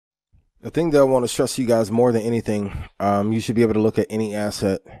The thing that I want to stress to you guys more than anything, you should be able to look at any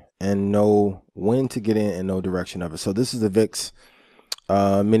asset and know when to get in and know direction of it. So this is the VIX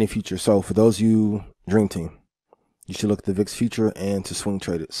mini future. So for those of you Dream Team, you should look at the VIX future and to swing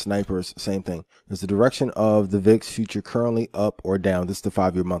trade it. Snipers, same thing. Is the direction of the VIX future currently up or down? This is the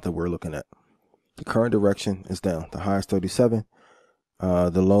 5-year month that we're looking at. The current direction is down. The high is 37.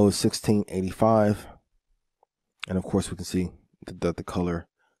 The low is 1685. And of course, we can see that the color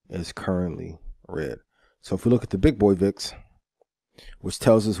is currently red. So if we look at the big boy VIX, which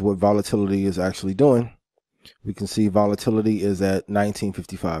tells us what volatility is actually doing, we can see volatility is at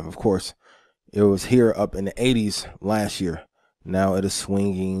 1955. Of course, it was here up in the 80s last year. Now it is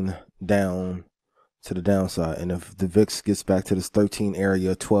swinging down to the downside. And if the VIX gets back to this 13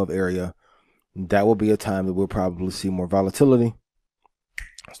 area, 12 area, that will be a time that we'll probably see more volatility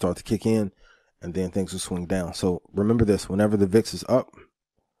start to kick in, and then things will swing down. So remember this, whenever the VIX is up,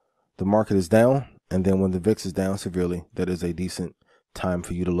 the market is down, and then when the VIX is down severely, that is a decent time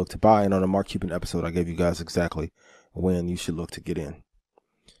for you to look to buy. And on the Mark Cuban episode, I gave you guys exactly when you should look to get in.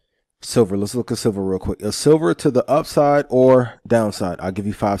 Silver, let's look at silver real quick. Is silver to the upside or downside? I'll give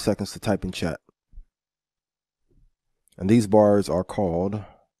you 5 seconds to type in chat. And these bars are called,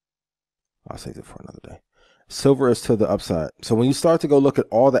 I'll save it for another day. Silver is to the upside. So when you start to go look at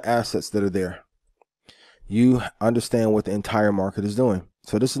all the assets that are there, you understand what the entire market is doing.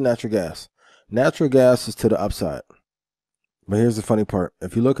 So this is natural gas. Natural gas is to the upside. But here's the funny part.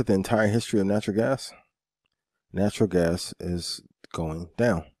 If you look at the entire history of natural gas is going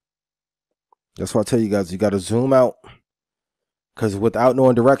down. That's why I tell you guys, you got to zoom out, because without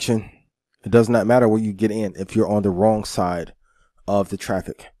knowing direction, it does not matter where you get in if you're on the wrong side of the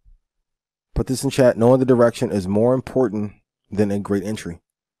traffic. Put this in chat. Knowing the direction is more important than a great entry.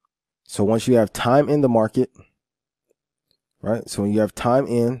 So once you have time in the market, right? So when you have time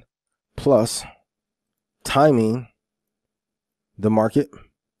in plus timing the market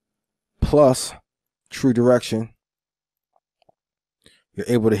plus true direction, you're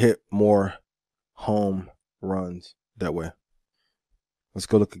able to hit more home runs that way. Let's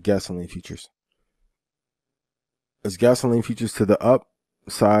go look at gasoline futures. Is gasoline futures to the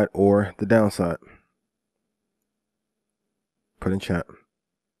upside or the downside? Put in chat.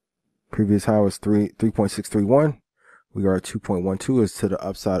 Previous high was 3.631. We are at 2.12. Is to the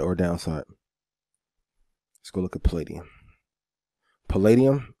upside or downside? Let's go look at palladium.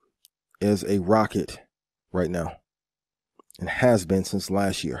 Palladium is a rocket right now and has been since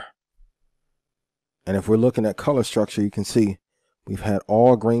last year. And if we're looking at color structure, you can see we've had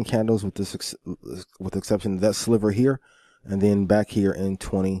all green candles with the exception of that sliver here, and then back here in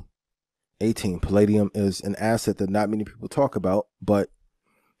 2018. Palladium is an asset that not many people talk about, but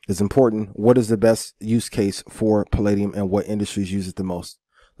is important. What is the best use case for palladium and what industries use it the most?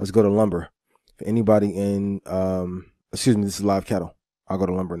 Let's go to lumber. For anybody in, excuse me, this is live cattle. I'll go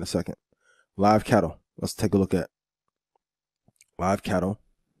to lumber in a second. Live cattle. Let's take a look at live cattle.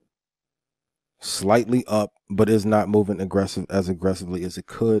 Slightly up, but is not moving as aggressively as it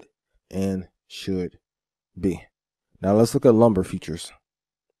could and should be. Now let's look at lumber futures.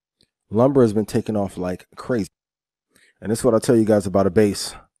 Lumber has been taking off like crazy. And this is what I'll tell you guys about a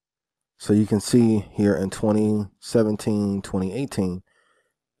base. So you can see here in 2017, 2018,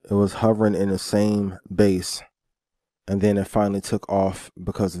 it was hovering in the same base. And then it finally took off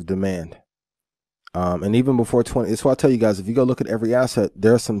because of demand. And even before 20, it's why I tell you guys, if you go look at every asset,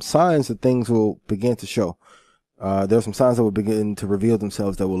 there are some signs that things will begin to show. There are some signs that will begin to reveal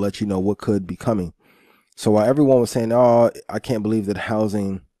themselves that will let you know what could be coming. So while everyone was saying, oh, I can't believe that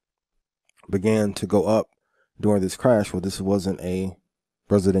housing began to go up during this crash. Well, this wasn't a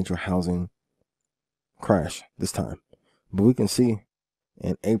residential housing crash this time. But we can see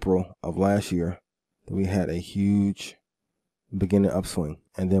in April of last year that we had a huge beginning upswing.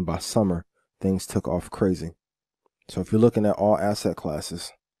 And then by summer, things took off crazy. So if you're looking at all asset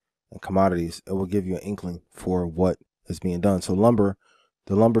classes and commodities, it will give you an inkling for what is being done. So lumber,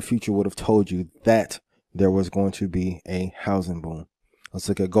 the lumber future would have told you that there was going to be a housing boom. Let's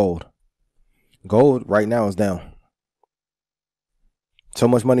look at gold. Gold right now is down. So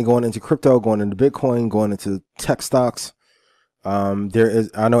much money going into crypto, going into Bitcoin, going into tech stocks. I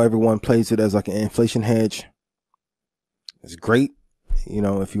know everyone plays it as like an inflation hedge. It's great, you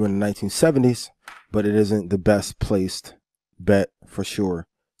know, if you're in the 1970s, but it isn't the best placed bet for sure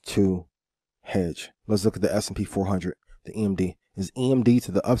to hedge. Let's look at the S&P 400, the EMD. Is EMD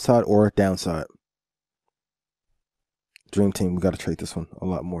to the upside or downside? Dream Team, we got to trade this one a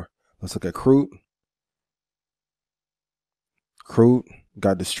lot more. Let's look at crude. Crude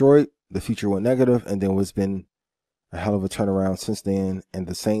got destroyed. The future went negative, and then it's been a hell of a turnaround since then, and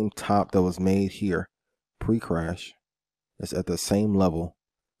the same top that was made here pre-crash is at the same level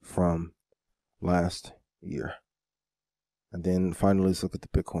from last year. And then finally, let's look at the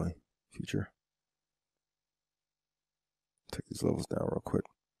Bitcoin future. Take these levels down real quick.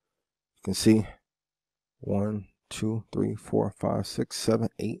 You can see 1, 2, 3, 4, 5, 6, 7,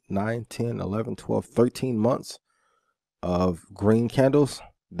 8, 9, 10, 11, 12, 13 months of green candles.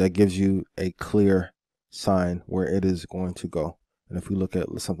 That gives you a clear sign where it is going to go. And if we look at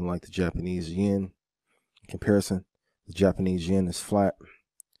something like the Japanese yen comparison, the Japanese yen is flat.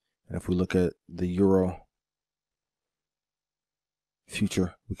 And if we look at the euro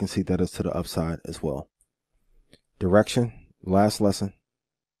future, we can see that it's to the upside as well. Direction, last lesson,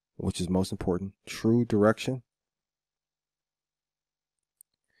 which is most important. True direction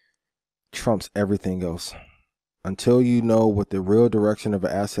trumps everything else. Until you know what the real direction of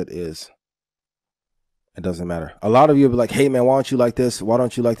an asset is, it doesn't matter. A lot of you will be like, hey man, why don't you like this? Why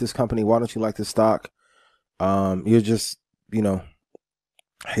don't you like this company? Why don't you like this stock? You're just,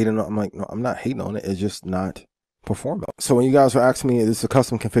 hating on. I'm like, no, I'm not hating on it. It's just not performing. So when you guys were asking me, this is a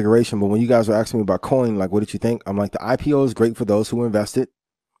custom configuration, but when you guys were asking me about coin, like, what did you think? I'm like, the IPO is great for those who invested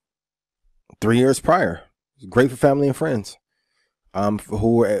 3 years prior. It's great for family and friends.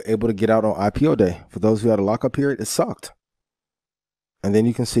 Who were able to get out on IPO day. For those who had a lockup period, it sucked. And then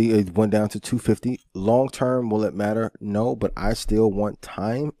you can see it went down to 250. Long term, will it matter? No, but I still want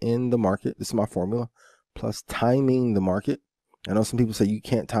time in the market. This is my formula. Plus timing the market. I know some people say you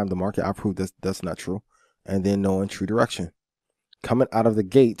can't time the market. I proved that's not true. And then knowing true direction. Coming out of the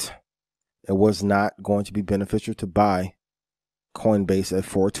gate, it was not going to be beneficial to buy Coinbase at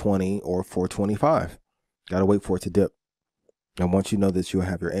 420 or 425. Got to wait for it to dip. And once you know this, you'll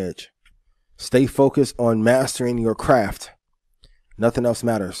have your edge. Stay focused on mastering your craft. Nothing else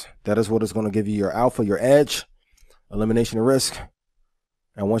matters. That is what is going to give you your alpha, your edge, elimination of risk.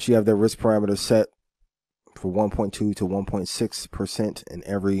 And once you have that risk parameter set for 1.2 to 1.6% in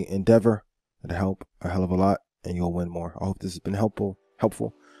every endeavor, it'll help a hell of a lot and you'll win more. I hope this has been helpful.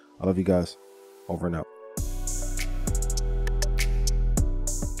 I love you guys. Over and out.